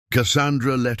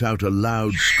Cassandra let out a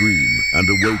loud scream and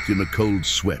awoke in a cold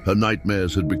sweat. Her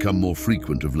nightmares had become more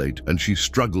frequent of late, and she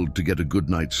struggled to get a good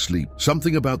night's sleep.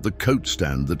 Something about the coat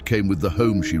stand that came with the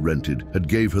home she rented had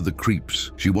gave her the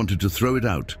creeps. She wanted to throw it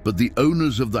out, but the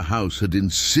owners of the house had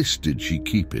insisted she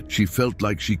keep it. She felt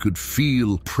like she could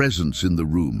feel presence in the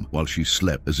room while she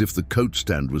slept, as if the coat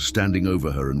stand was standing over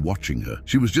her and watching her.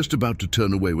 She was just about to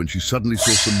turn away when she suddenly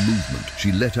saw some movement.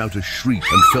 She let out a shriek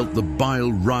and felt the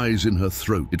bile rise in her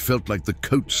throat. It felt like the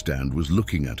coat stand was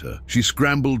looking at her. She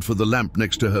scrambled for the lamp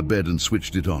next to her bed and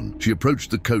switched it on. She approached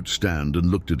the coat stand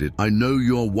and looked at it. "I know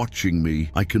you're watching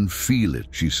me. I can feel it,"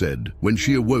 she said. When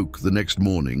she awoke the next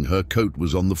morning, her coat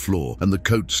was on the floor and the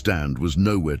coat stand was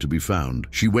nowhere to be found.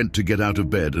 She went to get out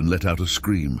of bed and let out a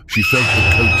scream. She felt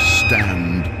the coat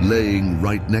stand laying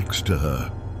right next to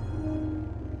her.